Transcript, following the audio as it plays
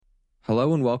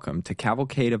Hello and welcome to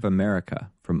Cavalcade of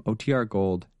America from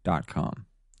OTRGold.com.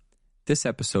 This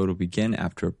episode will begin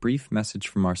after a brief message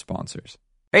from our sponsors.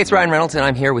 Hey, it's Ryan Reynolds, and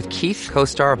I'm here with Keith,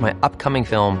 co-star of my upcoming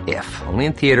film, If, only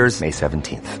in theaters May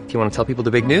 17th. Do you want to tell people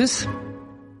the big news?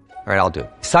 All right, I'll do it.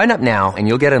 Sign up now and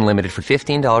you'll get unlimited for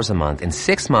 $15 a month and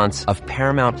 6 months of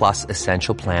Paramount Plus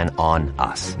Essential Plan on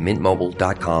us.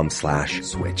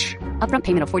 MintMobile.com/switch. Upfront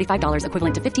payment of $45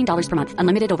 equivalent to $15 per month.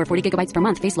 Unlimited over 40 gigabytes per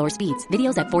month. Face lower speeds.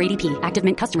 Videos at 480p. Active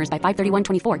Mint customers by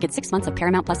 531.24 get 6 months of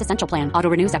Paramount Plus Essential Plan.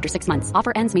 Auto renews after 6 months.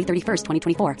 Offer ends May 31st,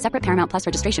 2024. Separate Paramount Plus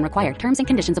registration required. Terms and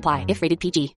conditions apply if rated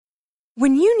PG.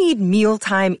 When you need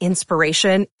mealtime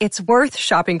inspiration, it's worth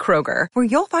shopping Kroger, where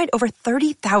you'll find over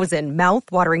 30,000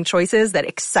 mouth-watering choices that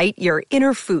excite your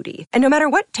inner foodie. And no matter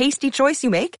what tasty choice you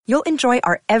make, you'll enjoy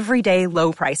our everyday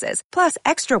low prices, plus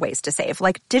extra ways to save,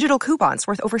 like digital coupons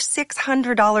worth over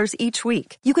 $600 each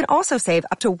week. You can also save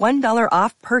up to $1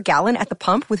 off per gallon at the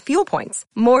pump with fuel points.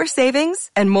 More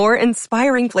savings and more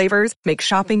inspiring flavors make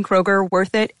shopping Kroger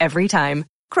worth it every time.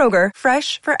 Kroger,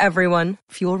 fresh for everyone.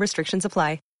 Fuel restrictions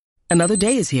apply. Another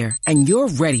day is here, and you're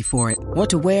ready for it. What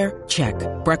to wear? Check.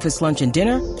 Breakfast, lunch, and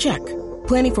dinner? Check.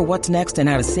 Planning for what's next and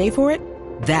how to save for it?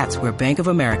 That's where Bank of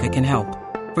America can help.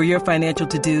 For your financial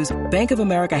to-dos, Bank of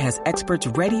America has experts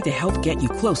ready to help get you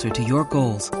closer to your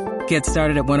goals. Get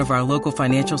started at one of our local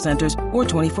financial centers or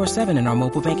 24/7 in our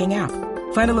mobile banking app.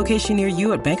 Find a location near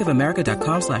you at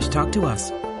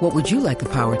bankofamerica.com/talktous. What would you like the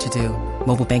power to do?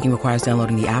 Mobile banking requires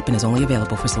downloading the app and is only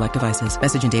available for select devices.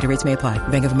 Message and data rates may apply.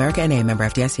 Bank of America N.A., member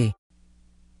FDIC.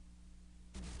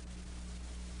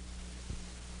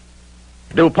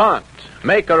 DuPont,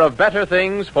 maker of better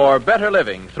things for better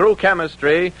living through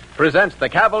chemistry, presents the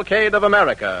Cavalcade of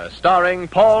America, starring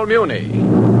Paul Muni.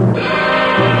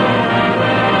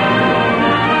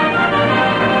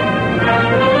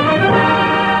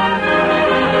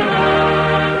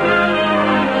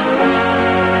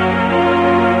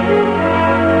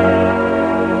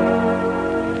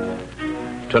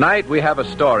 Tonight we have a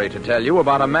story to tell you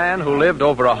about a man who lived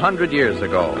over 100 years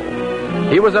ago.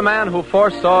 He was a man who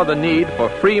foresaw the need for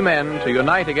free men to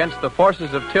unite against the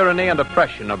forces of tyranny and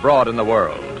oppression abroad in the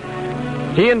world.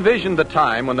 He envisioned the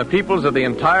time when the peoples of the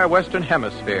entire Western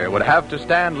Hemisphere would have to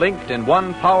stand linked in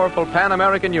one powerful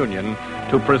Pan-American Union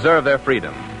to preserve their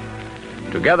freedom.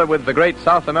 Together with the great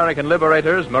South American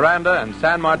liberators, Miranda and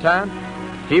San Martin,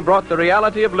 he brought the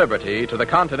reality of liberty to the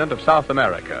continent of South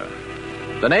America.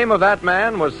 The name of that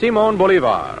man was Simón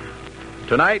Bolivar.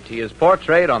 Tonight, he is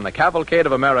portrayed on the Cavalcade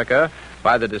of America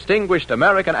by the distinguished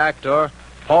American actor,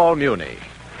 Paul Muni.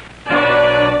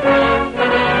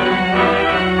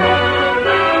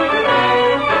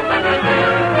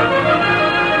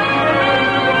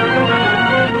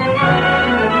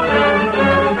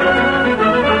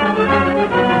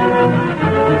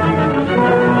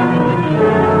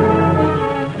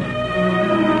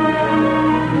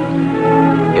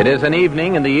 It is an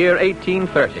evening in the year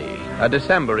 1830, a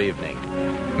December evening.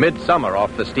 Midsummer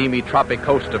off the steamy tropic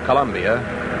coast of Colombia,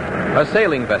 a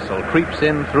sailing vessel creeps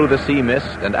in through the sea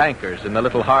mist and anchors in the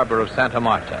little harbor of Santa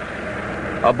Marta.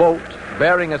 A boat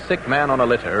bearing a sick man on a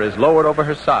litter is lowered over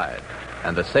her side,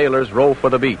 and the sailors row for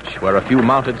the beach where a few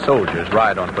mounted soldiers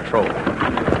ride on patrol.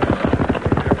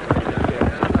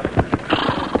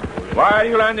 Why are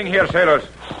you landing here, sailors?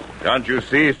 Can't you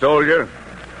see, soldier?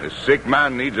 The sick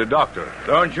man needs a doctor.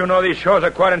 Don't you know these shores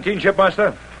are quarantine,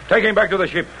 shipmaster? Take him back to the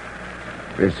ship.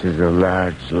 This is a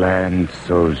large land,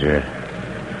 soldier.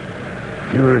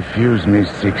 You refuse me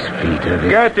 6 feet of it.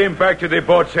 Get him back to the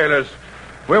boat, sailors.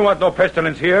 We want no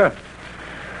pestilence here.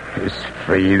 Is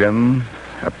freedom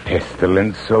a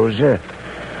pestilence, soldier?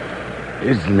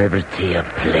 Is liberty a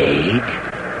plague?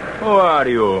 Who are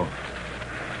you?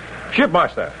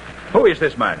 Shipmaster, who is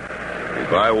this man?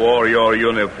 If I wore your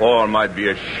uniform, I'd be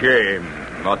ashamed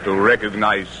not to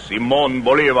recognize Simón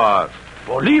Bolivar.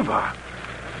 Bolivar?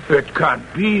 It can't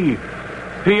be.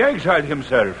 He exiled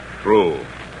himself. True,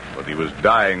 but he was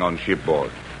dying on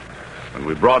shipboard, and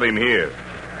we brought him here.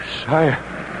 Sire,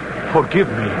 forgive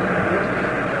me.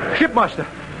 Shipmaster,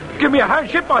 give me a hand,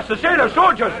 shipmaster. Sailors,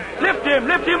 soldiers, lift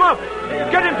him up.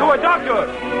 Get him to a doctor.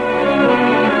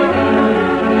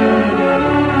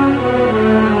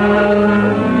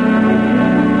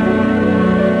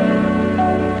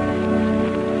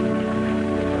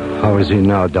 How is he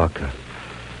now, Doctor?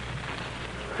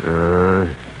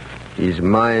 His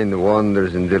mind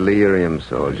wanders in delirium,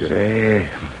 soldier.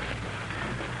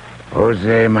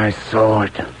 Jose, my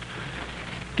sword.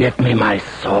 Get me my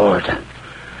sword.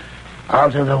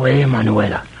 Out of the way,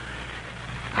 Manuela.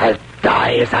 I'll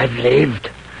die as I've lived.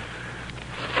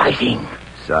 Fighting.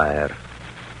 Sire.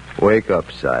 Wake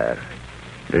up, sire.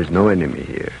 There's no enemy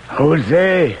here.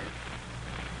 Jose!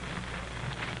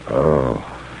 Oh.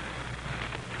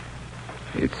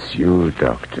 It's you,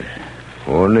 Doctor.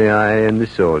 Only I and the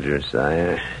soldiers,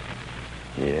 sire.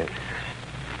 Yeah.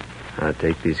 I'll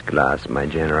take this glass, my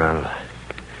general.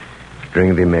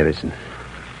 Drink the medicine.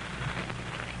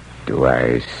 Do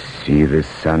I see the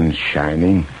sun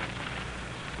shining?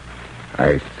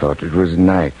 I thought it was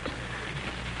night.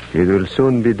 It will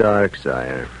soon be dark,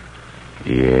 sire.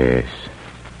 Yes.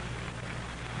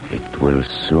 It will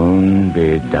soon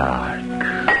be dark.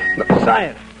 No,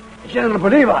 sire! General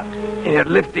Bolivar! Here,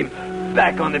 lift him.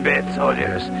 Back on the bed,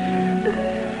 soldiers.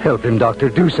 Help him, Doctor.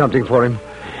 Do something for him.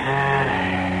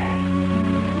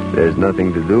 There's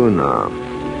nothing to do now,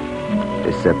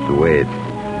 except to wait.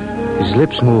 His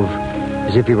lips move,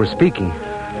 as if he were speaking,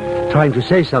 trying to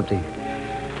say something.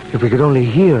 If we could only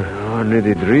hear. Only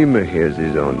the dreamer hears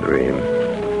his own dream.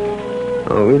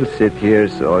 Oh, we'll sit here,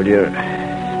 soldier,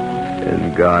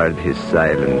 and guard his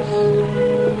silence.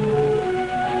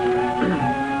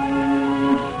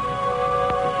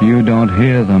 You don't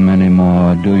hear them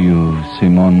anymore, do you,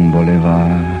 Simon Bolivar?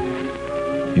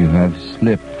 You have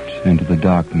slipped into the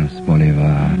darkness,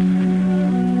 Bolivar.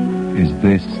 Is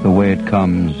this the way it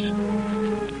comes?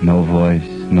 No voice,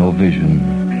 no vision.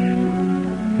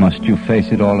 Must you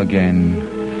face it all again?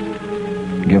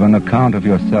 Give an account of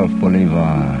yourself,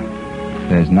 Bolivar.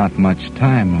 There's not much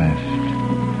time left.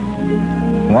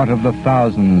 What of the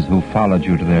thousands who followed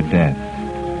you to their death?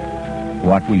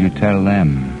 What will you tell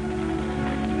them?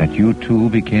 That you too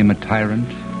became a tyrant?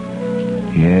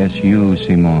 Yes, you,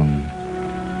 Simon.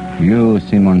 You,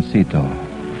 Simoncito.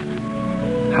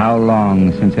 How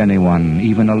long since anyone,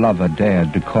 even a lover,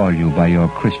 dared to call you by your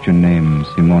Christian name,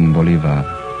 Simon Bolivar?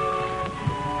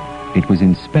 It was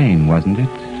in Spain, wasn't it?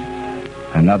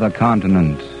 Another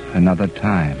continent, another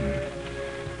time.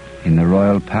 In the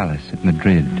royal palace at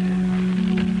Madrid.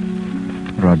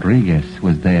 Rodriguez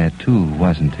was there too,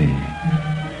 wasn't he?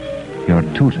 Your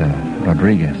tutor,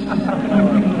 Rodriguez.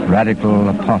 Radical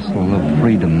apostle of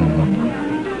freedom,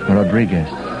 Rodriguez.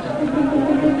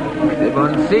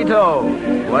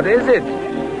 Simoncito, what is it?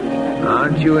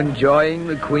 Aren't you enjoying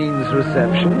the Queen's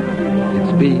reception?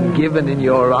 It's being given in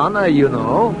your honor, you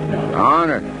know.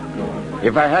 Honor?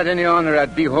 If I had any honor,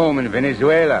 I'd be home in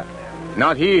Venezuela.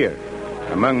 Not here,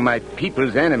 among my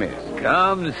people's enemies.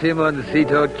 Come,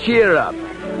 Simoncito, cheer up.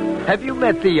 Have you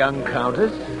met the young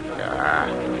countess?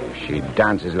 She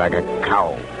dances like a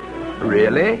cow.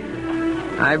 Really?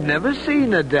 I've never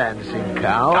seen a dancing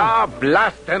cow.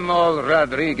 Blast them all,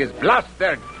 Rodriguez. Blast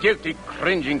their guilty,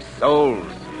 cringing souls.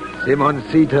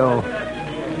 Simoncito,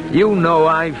 you know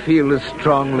I feel as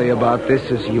strongly about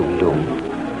this as you do.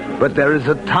 But there is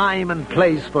a time and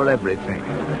place for everything.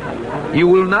 You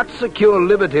will not secure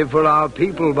liberty for our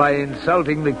people by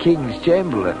insulting the King's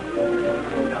Chamberlain.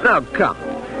 Now, come.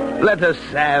 Let us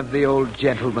salve the old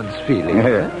gentleman's feelings.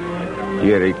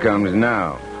 Here he comes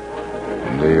now.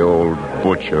 The old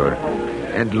butcher.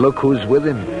 And look who's with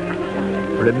him.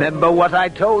 Remember what I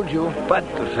told you. But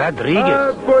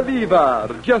Rodriguez...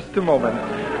 Bolivar, just a moment.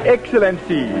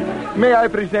 Excellency, may I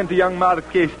present the young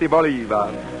Marquis de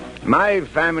Bolivar? My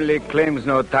family claims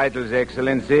no titles,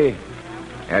 Excellency.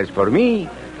 As for me,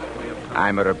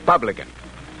 I'm a Republican.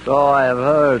 So I have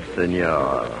heard,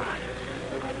 senor.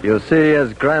 You see,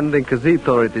 as Grand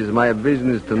Inquisitor, it is my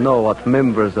business to know what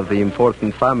members of the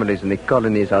important families in the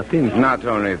colonies are thinking. Not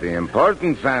only the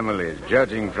important families,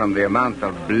 judging from the amount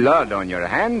of blood on your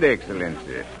hand,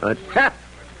 Excellency. But...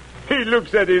 He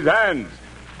looks at his hands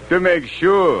to make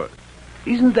sure.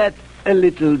 Isn't that a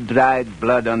little dried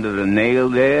blood under the nail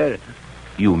there?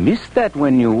 You missed that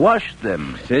when you washed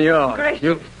them. Senor.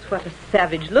 Gracious, what a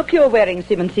savage look you're wearing,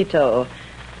 Simoncito.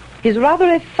 He's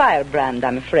rather a firebrand,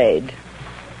 I'm afraid.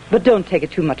 But don't take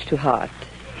it too much to heart.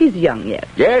 He's young yet.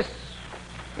 Yes,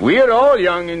 we're all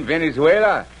young in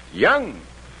Venezuela. Young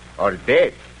or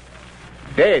dead.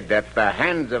 Dead at the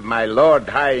hands of my Lord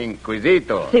High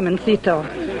Inquisitor.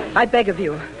 Simoncito, I beg of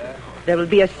you. There will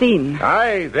be a scene.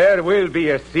 Aye, there will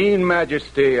be a scene,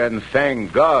 Majesty, and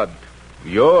thank God,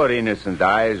 your innocent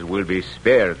eyes will be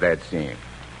spared that scene.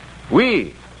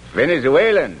 We,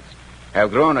 Venezuelans,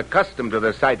 have grown accustomed to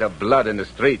the sight of blood in the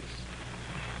streets.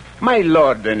 My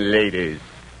lord and ladies,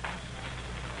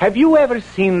 have you ever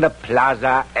seen the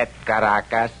plaza at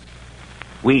Caracas?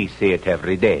 We see it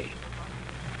every day.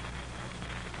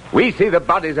 We see the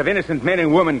bodies of innocent men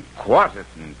and women quartered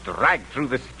and dragged through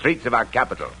the streets of our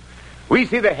capital. We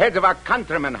see the heads of our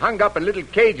countrymen hung up in little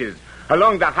cages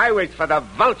along the highways for the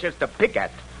vultures to pick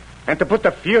at and to put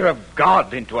the fear of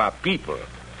God into our people.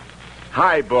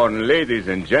 High-born ladies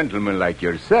and gentlemen like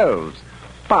yourselves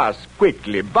pass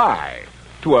quickly by,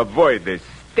 to avoid the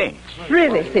stench.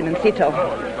 Really, Simoncito,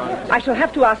 I shall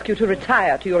have to ask you to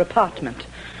retire to your apartment.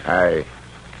 I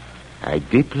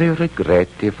deeply regret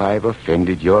if I've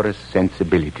offended your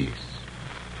sensibilities.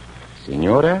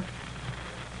 Senora,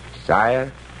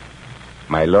 sire,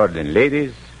 my lord and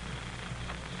ladies,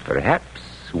 perhaps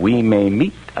we may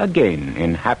meet again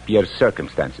in happier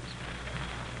circumstances.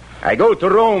 I go to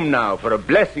Rome now for a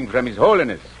blessing from His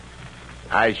Holiness.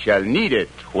 I shall need it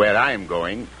where I am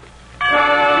going.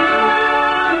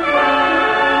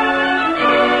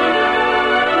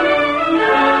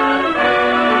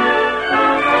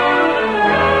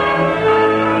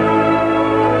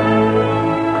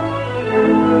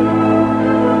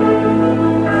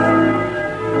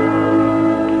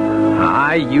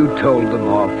 You told them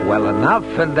off well enough,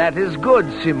 and that is good,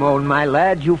 Simone, my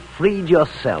lad. You freed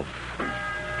yourself.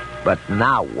 But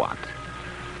now what?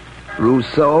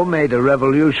 Rousseau made a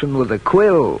revolution with a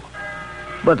quill.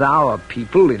 But our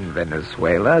people in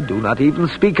Venezuela do not even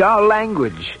speak our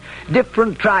language.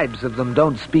 Different tribes of them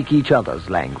don't speak each other's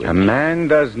language. A man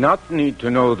does not need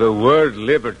to know the word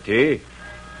liberty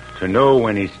to know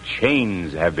when his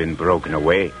chains have been broken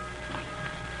away.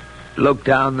 Look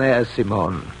down there,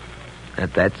 Simone.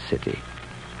 At that city,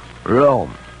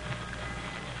 Rome.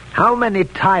 How many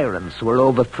tyrants were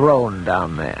overthrown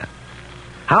down there?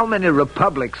 How many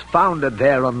republics founded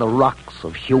there on the rocks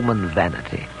of human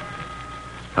vanity?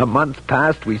 A month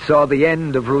past, we saw the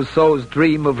end of Rousseau's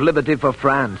dream of liberty for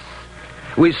France.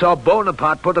 We saw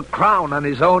Bonaparte put a crown on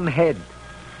his own head.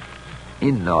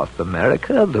 In North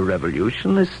America, the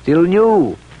revolution is still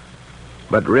new.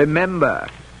 But remember,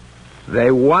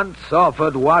 they once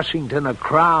offered Washington a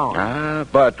crown.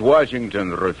 But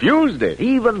Washington refused it.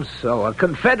 Even so, a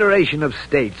confederation of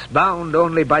states bound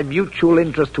only by mutual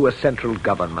interest to a central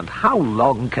government. How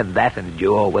long can that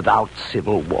endure without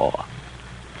civil war?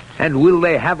 And will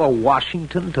they have a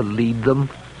Washington to lead them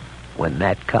when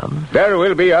that comes? There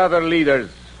will be other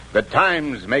leaders. The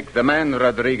times make the man,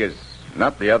 Rodriguez,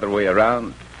 not the other way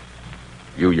around.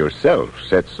 You yourself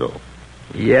said so.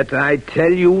 Yet I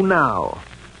tell you now,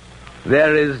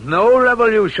 there is no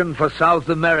revolution for South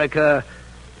America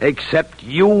except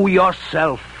you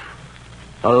yourself,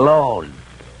 alone.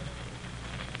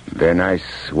 Then I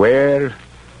swear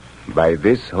by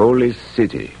this holy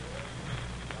city,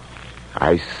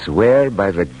 I swear by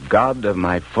the God of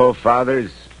my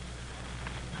forefathers,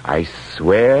 I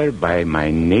swear by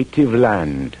my native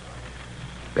land,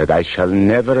 that I shall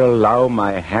never allow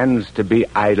my hands to be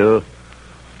idle,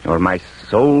 nor my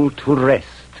soul to rest,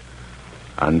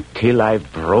 until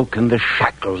I've broken the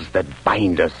shackles that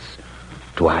bind us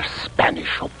to our Spanish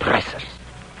oppressors.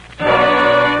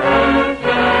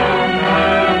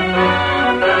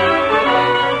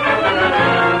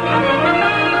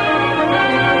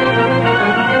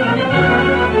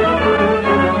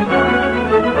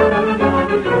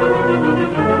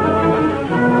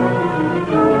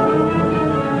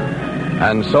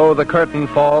 And so the curtain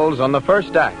falls on the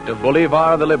first act of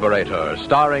Bolivar the Liberator,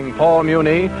 starring Paul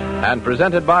Muni and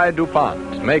presented by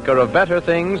DuPont, maker of better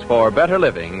things for better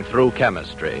living through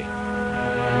chemistry.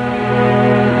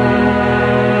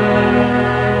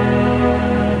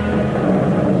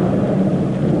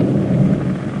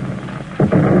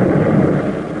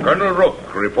 Colonel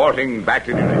Rook reporting back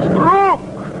to duty. Rook!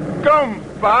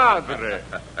 Compadre!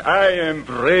 I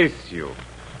embrace you.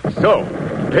 So,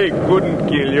 they couldn't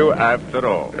kill you after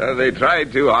all. They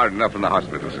tried to hard enough in the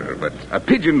hospital, sir, but a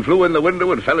pigeon flew in the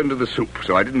window and fell into the soup,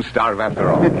 so I didn't starve after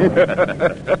all.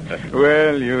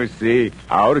 Well, you see,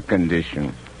 our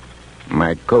condition.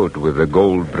 My coat with the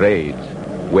gold braids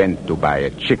went to buy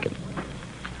a chicken.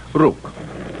 Rook,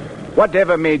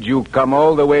 whatever made you come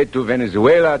all the way to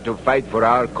Venezuela to fight for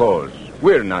our cause?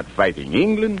 We're not fighting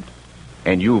England,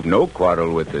 and you've no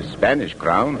quarrel with the Spanish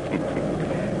crown.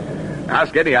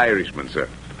 Ask any Irishman, sir.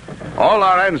 All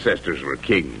our ancestors were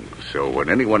kings, so when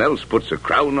anyone else puts a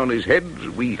crown on his head,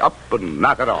 we up and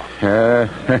knock it off.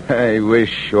 I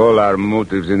wish all our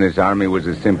motives in this army was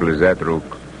as simple as that,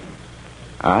 Rook.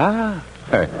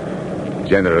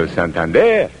 General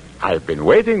Santander, I've been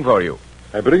waiting for you.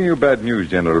 I bring you bad news,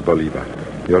 General Bolivar.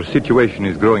 Your situation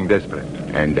is growing desperate.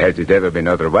 And has it ever been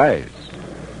otherwise?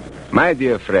 My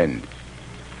dear friend,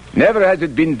 never has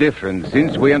it been different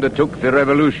since we undertook the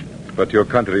revolution. But your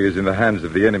country is in the hands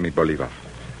of the enemy, Bolivar.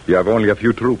 You have only a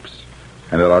few troops,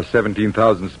 and there are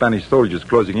 17,000 Spanish soldiers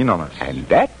closing in on us. And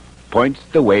that points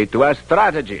the way to our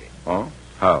strategy. Oh?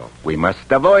 How? We must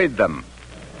avoid them.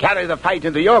 Carry the fight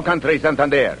into your country,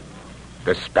 Santander.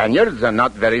 The Spaniards are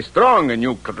not very strong in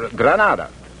New Granada.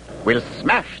 We'll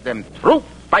smash them troop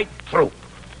by troop.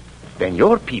 Then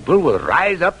your people will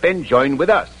rise up and join with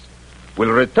us. will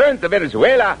return to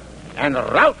Venezuela and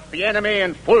rout the enemy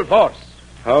in full force.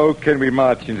 How can we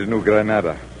march into New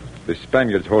Granada? The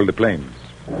Spaniards hold the plains.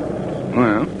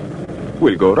 Well,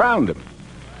 we'll go round them.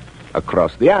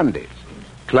 Across the Andes.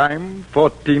 Climb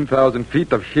 14,000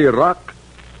 feet of sheer rock?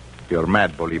 You're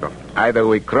mad, Bolivar. Either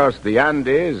we cross the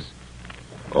Andes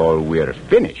or we're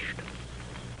finished.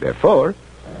 Therefore,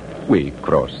 we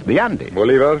cross the Andes.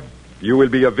 Bolivar, you will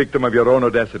be a victim of your own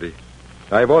audacity.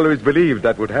 I've always believed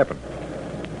that would happen.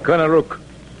 Colonel Rook,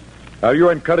 are you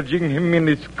encouraging him in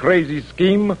this crazy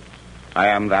scheme? I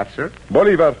am that, sir.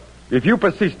 Bolivar, if you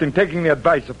persist in taking the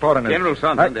advice of foreigners... General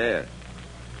Santander,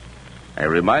 I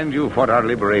remind you of what our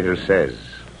Liberator says,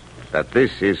 that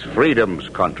this is freedom's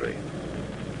country.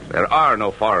 There are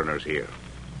no foreigners here.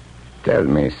 Tell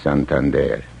me,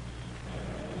 Santander,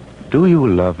 do you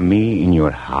love me in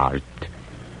your heart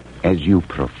as you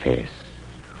profess?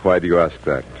 Why do you ask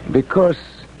that? Because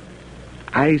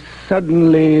I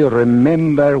suddenly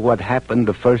remember what happened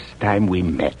the first time we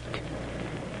met.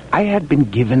 I had been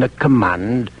given a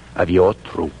command of your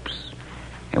troops,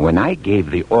 and when I gave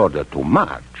the order to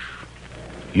march,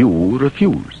 you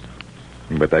refused.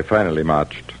 But I finally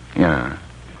marched. Yeah,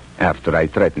 after I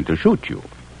threatened to shoot you.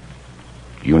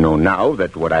 You know now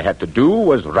that what I had to do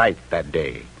was right that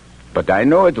day. But I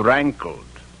know it rankled.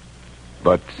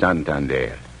 But,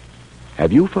 Santander,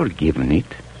 have you forgiven it?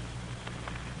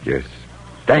 Yes.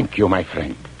 Thank you, my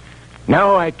friend.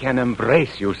 Now I can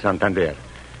embrace you, Santander.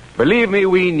 Believe me,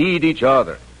 we need each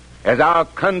other, as our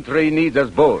country needs us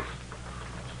both.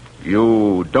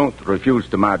 You don't refuse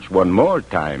to march one more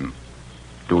time,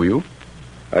 do you?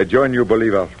 I join you,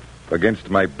 Bolivar, against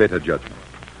my better judgment.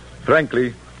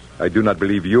 Frankly, I do not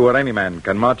believe you or any man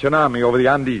can march an army over the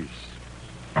Andes.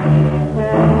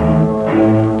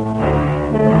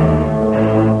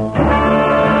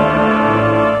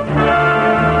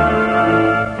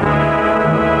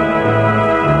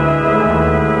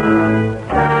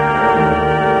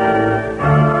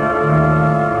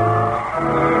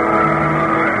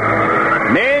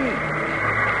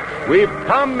 We've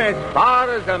come as far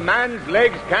as a man's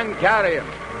legs can carry him.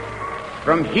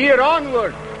 From here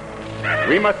onward,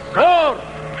 we must soar.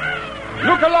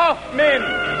 Look aloft, men.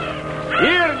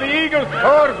 Here the eagle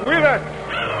soars with us.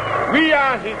 We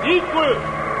are his equal.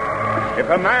 If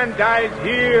a man dies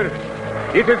here,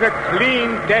 it is a clean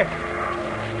death,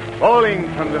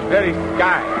 falling from the very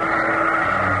sky.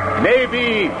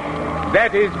 Maybe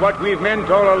that is what we've meant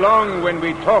all along when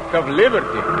we talked of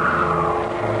liberty.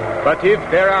 But if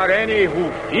there are any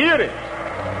who fear it,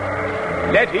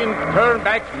 let him turn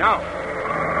back now.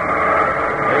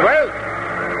 Very well.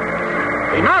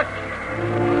 We march.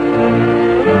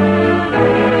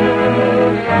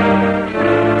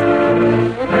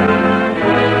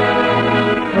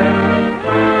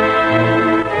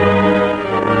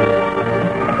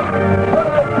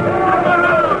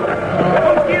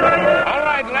 All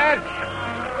right, lads.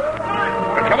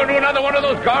 We're coming to another one of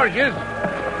those gorges.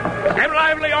 Stand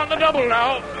lively on the double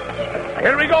now.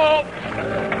 Here we go.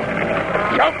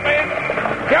 Jump, men.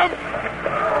 Jump.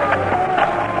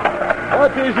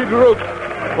 What is it, Rook?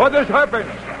 What has happened?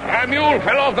 A mule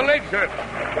fell off the ledge, sir.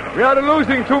 We are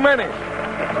losing too many.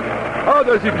 How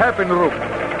does it happen, Rook?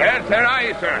 That's their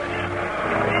eyes, sir.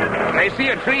 They see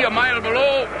a tree a mile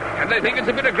below, and they think it's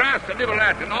a bit of grass to nibble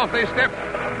at, and off they step.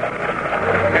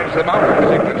 That's the mountain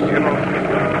sickness,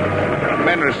 General.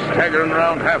 Men are staggering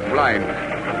around half blind.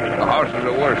 The horses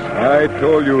are worse. I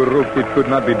told you, Rook, it could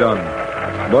not be done.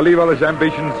 Bolivar's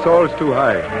ambition soars too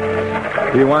high.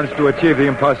 He wants to achieve the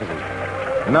impossible.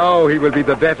 Now he will be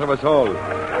the death of us all.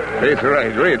 Yes, sir, I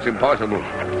agree. It's impossible.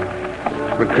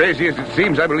 But crazy as it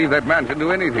seems, I believe that man can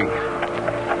do anything.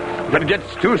 If it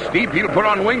gets too steep, he'll put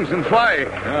on wings and fly.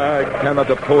 I cannot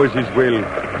oppose his will.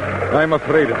 I'm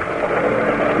afraid of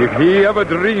it. If he ever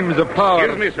dreams of power...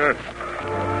 Excuse me, sir.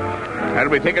 I'll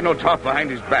be taking no talk behind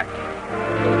his back.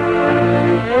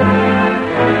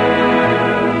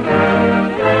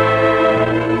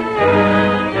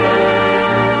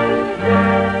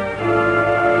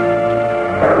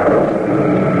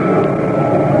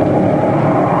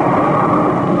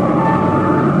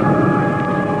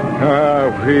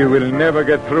 We will never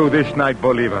get through this night,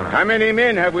 Bolivar. How many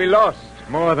men have we lost?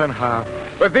 More than half.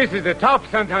 But this is the top,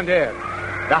 Santander.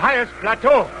 The highest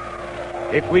plateau.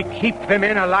 If we keep the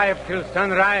men alive till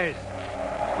sunrise,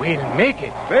 we'll make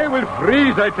it. They will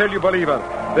freeze, I tell you, Bolivar.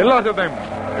 The lot of them.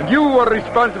 And you are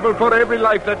responsible for every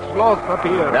life that's lost up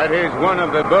here. That is one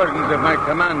of the burdens of my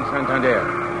command, Santander.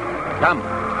 Come.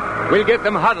 We'll get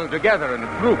them huddled together in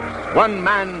groups, one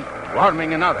man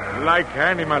warming another. Like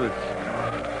animals.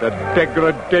 The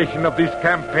degradation of this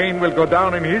campaign will go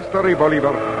down in history,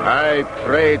 Bolivar. I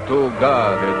pray to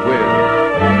God it will.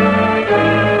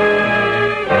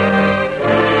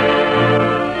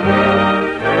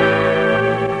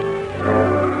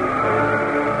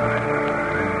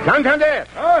 Santander!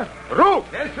 Roof!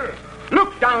 Yes, sir.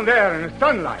 Look down there in the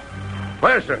sunlight.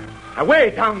 Where, sir? Away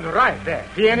down the right there.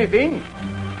 See anything?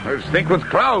 There's thick with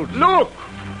clouds. Look!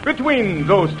 Between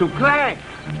those two crags.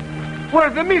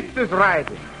 Where the mist is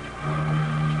rising.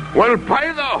 Well,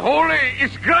 by the holy,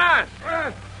 it's grass.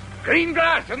 Green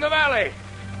grass in the valley.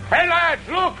 Hey, lads,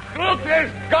 look,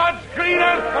 there's God's green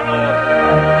earth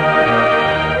below.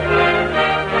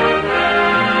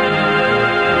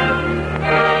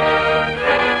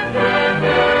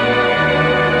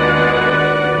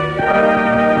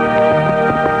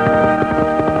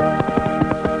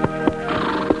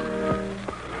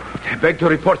 Beg to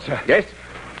report, sir. Yes?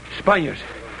 Spaniards.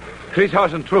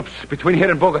 3,000 troops between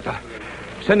here and Bogota.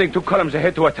 Sending 2 columns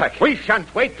ahead to attack. We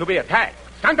shan't wait to be attacked.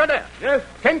 Santander! Yes?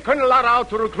 Send Colonel Lara out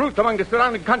to recruit among the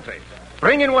surrounding countries.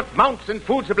 Bring in what mounts and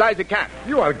food supplies he can.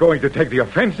 You are going to take the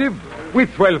offensive with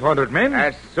 1,200 men?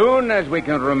 As soon as we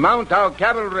can remount our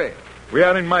cavalry. We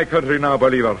are in my country now,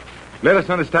 Bolivar. Let us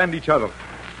understand each other.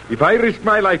 If I risk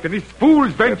my life in this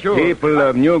fool's venture... The people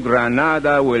of New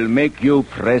Granada will make you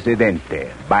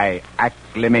presidente by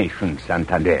acclamation,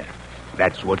 Santander.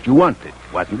 That's what you wanted,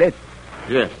 wasn't it?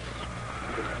 Yes.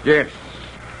 Yes.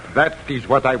 That is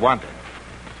what I wanted.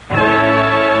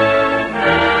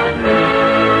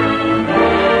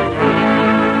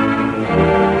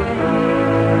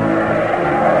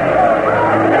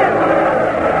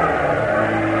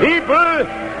 People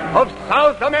of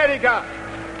South America,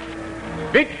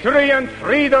 victory and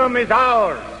freedom is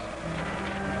ours.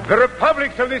 The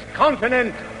republics of this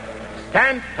continent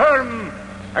stand firm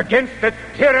against the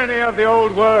tyranny of the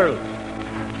old world.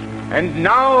 And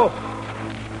now,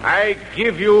 I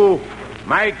give you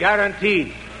my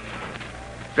guarantee.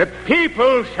 The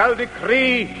people shall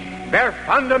decree their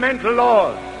fundamental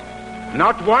laws.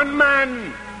 Not one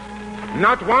man,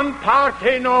 not one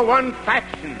party, nor one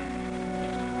faction.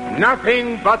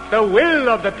 Nothing but the will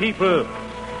of the people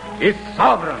is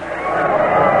sovereign.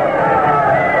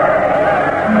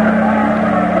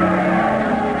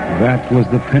 That was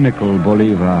the pinnacle,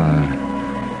 Bolivar.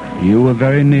 You were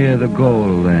very near the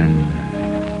goal then.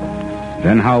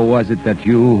 Then how was it that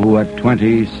you, who at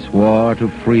 20 swore to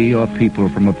free your people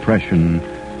from oppression,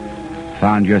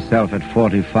 found yourself at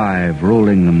 45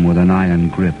 ruling them with an iron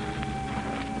grip?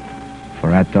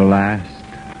 For at the last,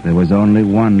 there was only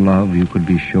one love you could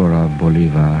be sure of,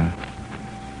 Bolivar.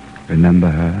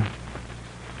 Remember her?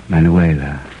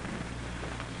 Manuela.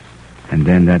 And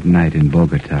then that night in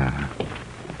Bogota.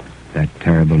 That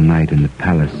terrible night in the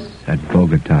palace at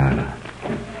Bogota.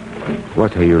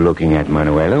 What are you looking at,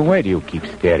 Manuela? Why do you keep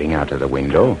staring out of the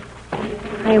window?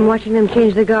 I am watching them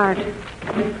change the guard.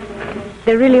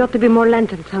 There really ought to be more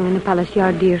lanterns hung in the palace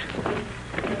yard, dear.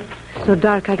 So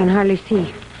dark I can hardly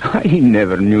see. I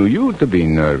never knew you to be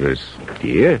nervous,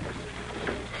 dear.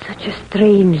 Such a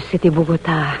strange city,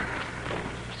 Bogota.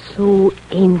 So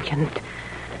ancient.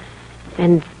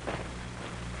 And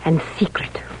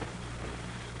secret.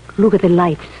 Look at the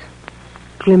lights,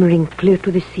 glimmering clear to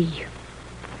the sea.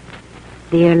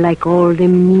 They are like all the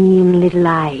mean little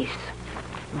eyes,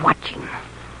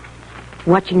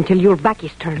 watching till your back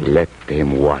is turned. Let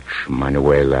them watch,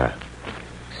 Manuela.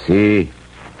 See,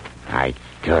 I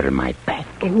turn my back.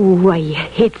 Oh, I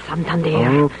hate Santander.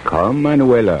 Oh, come,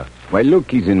 Manuela. Why,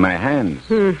 look, he's in my hands.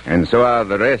 And so are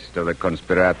the rest of the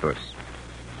conspirators.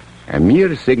 A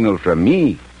mere signal from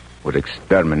me would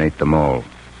exterminate them all.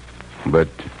 But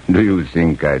do you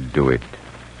think I'd do it?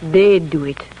 They do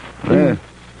it. Well,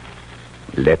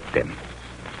 let them.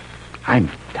 I'm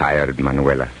tired,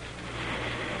 Manuela.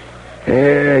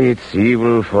 It's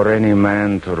evil for any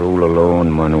man to rule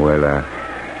alone, Manuela.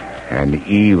 And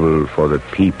evil for the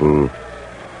people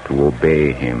to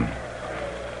obey him.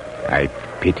 I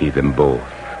pity them both.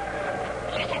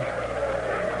 Listen.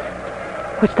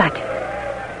 What's that?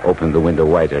 Open the window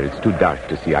wider. It's too dark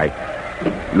to see.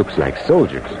 Looks like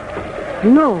soldiers.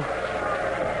 No.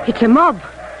 It's a mob.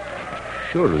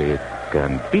 Surely it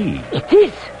can't be. It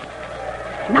is.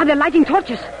 Now they're lighting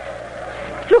torches.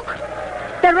 Look.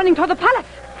 They're running toward the palace.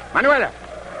 Manuela,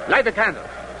 light the candle.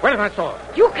 Where's my sword?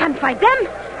 You can't fight them.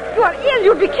 You are ill.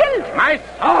 You'll be killed. My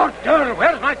sword, girl.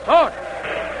 Where's my sword?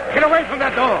 Get away from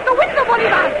that door. The window,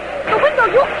 Bolivar. The window.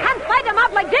 You can't fight them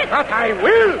out like this. But I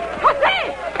will.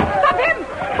 Jose! Stop him.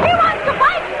 He wants to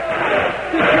fight.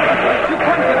 You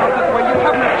can't get out that way. You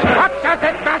have no chance. What does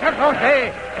it matter,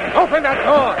 Jose? Open that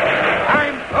door.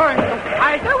 I'm going to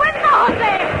fight. The window,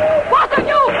 Jose. What are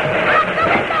you?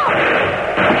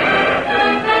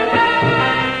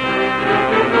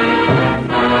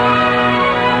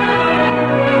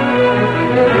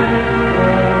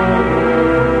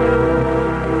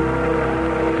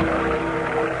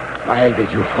 Why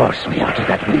did you force me out of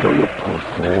that window, you poor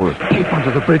fool? Keep under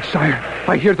the bridge, sire.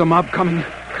 I hear the mob coming.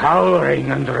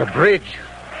 Cowering under a bridge.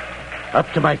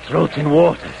 Up to my throat in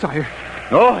water. Sire.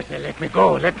 No, I say, let me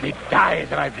go. Let me die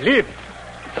as I've lived.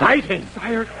 Fighting.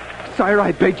 Sire,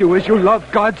 I beg you, as you love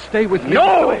God, stay with me.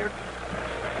 No!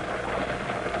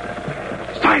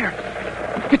 Sire,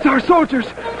 it's our soldiers.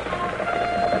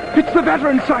 It's the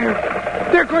veterans, sire.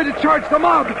 They're going to charge the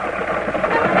mob.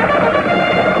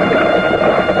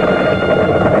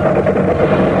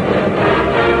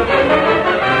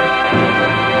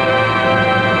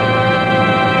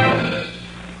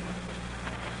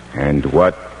 And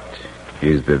what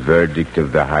is the verdict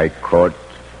of the High Court?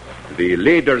 The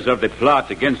leaders of the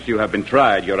plot against you have been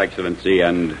tried, Your Excellency,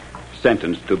 and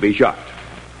sentenced to be shot.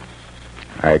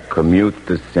 I commute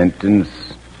the sentence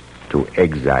to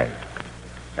exile.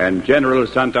 And General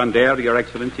Santander, Your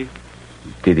Excellency?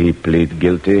 Did he plead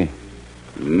guilty?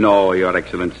 No, Your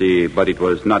Excellency, but it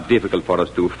was not difficult for us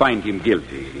to find him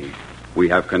guilty. We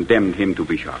have condemned him to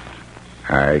be shot.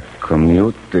 I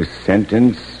commute the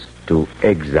sentence to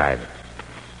exile.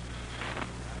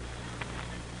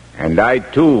 And I,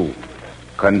 too,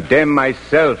 condemn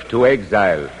myself to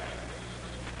exile.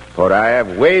 For I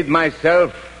have weighed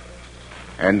myself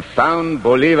and found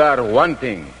Bolivar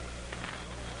wanting.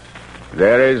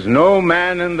 There is no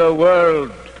man in the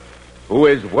world who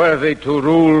is worthy to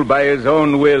rule by his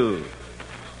own will.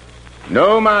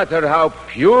 No matter how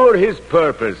pure his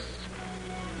purpose,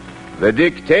 the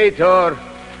dictator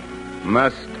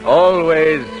must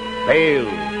always fail.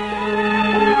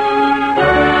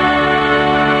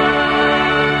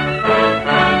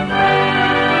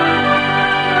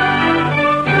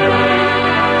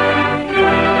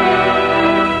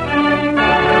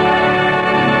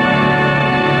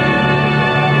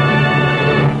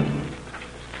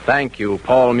 Thank you,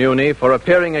 Paul Muni, for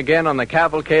appearing again on the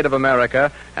Cavalcade of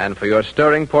America and for your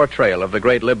stirring portrayal of the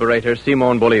great liberator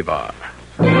Simón Bolivar.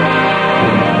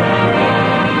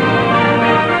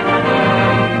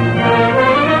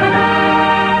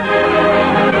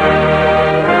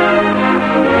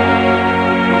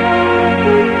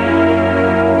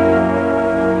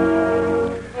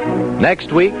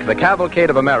 Next week, the Cavalcade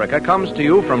of America comes to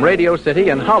you from Radio City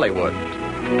in Hollywood.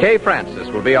 Kay Francis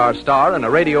will be our star in a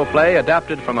radio play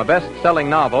adapted from a best-selling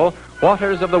novel,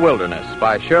 Waters of the Wilderness,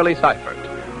 by Shirley Seifert,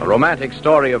 a romantic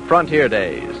story of frontier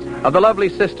days, of the lovely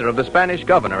sister of the Spanish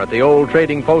governor at the old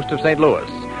trading post of St. Louis,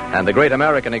 and the great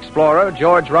American explorer,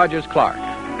 George Rogers Clark.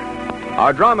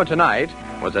 Our drama tonight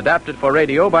was adapted for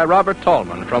radio by Robert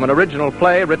Tallman from an original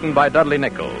play written by Dudley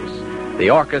Nichols. The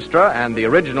orchestra and the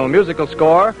original musical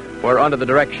score were under the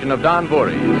direction of Don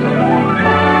Voorhees.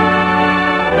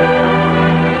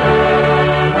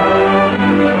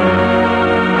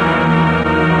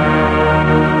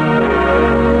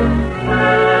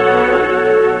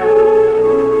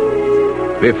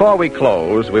 Before we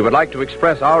close, we would like to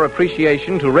express our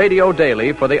appreciation to Radio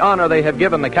Daily for the honor they have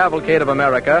given the Cavalcade of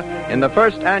America in the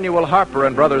first annual Harper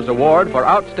 & Brothers Award for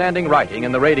outstanding writing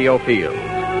in the radio field.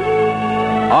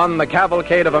 On the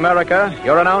Cavalcade of America,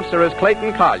 your announcer is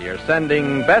Clayton Collier,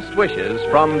 sending best wishes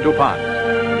from DuPont.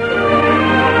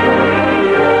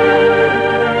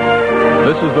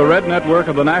 This is the Red Network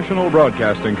of the National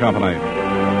Broadcasting Company.